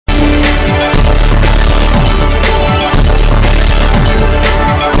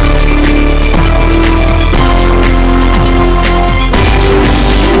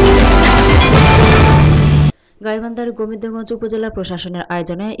গোবিন্দগঞ্জ উপজেলা প্রশাসনের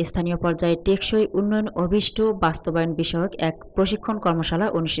আয়োজনে স্থানীয় পর্যায়ে টেকসই উন্নয়ন অভিষ্ট বাস্তবায়ন বিষয়ক এক প্রশিক্ষণ কর্মশালা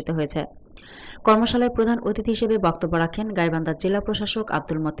অনুষ্ঠিত হয়েছে। কর্মশালায় প্রধান অতিথি হিসেবে বক্তব্য রাখেন গাইবান্ধা জেলা প্রশাসক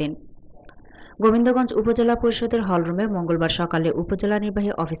আব্দুল মতিন। গোবিন্দগঞ্জ উপজেলা পরিষদের হলরুমে মঙ্গলবার সকালে উপজেলা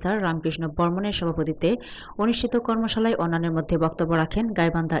নির্বাহী অফিসার রামকৃষ্ণ বর্মনের সভাপতিত্বে অনুষ্ঠিত কর্মশালায় অন্যান্যের মধ্যে বক্তব্য রাখেন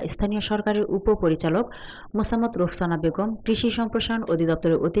গাইবান্ধা স্থানীয় সরকারের উপপরিচালক মোসাম্মদ রুখসানা বেগম, কৃষি সম্প্রসারণ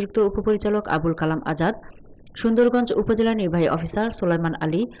অধিদপ্তরের অতিরিক্ত উপপরিচালক আবুল কালাম আজাদ, সুন্দরগঞ্জ উপজেলা নির্বাহী অফিসার সোলাইমান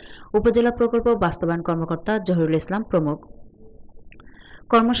আলী, উপজেলা প্রকল্প বাস্তবায়ন কর্মকর্তা জহিরুল ইসলাম প্রমুখ।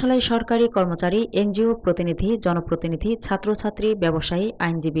 কর্মশালায় সরকারি কর্মচারী, এনজিও প্রতিনিধি, জনপ্রতিনিধি, ছাত্রছাত্রী, ব্যবসায়ী,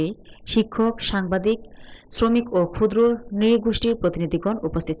 আইনজীবী, শিক্ষক, সাংবাদিক, শ্রমিক ও ক্ষুদ্র নৃগোষ্ঠীর প্রতিনিধিগণ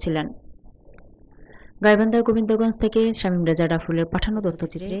উপস্থিত ছিলেন। গাইবান্ধার গোবিন্দগঞ্জ থেকে শামীম রেজা ডাফরুলের পাঠানো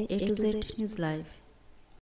তথ্যচিত্রে A2Z নিউজ লাইভ।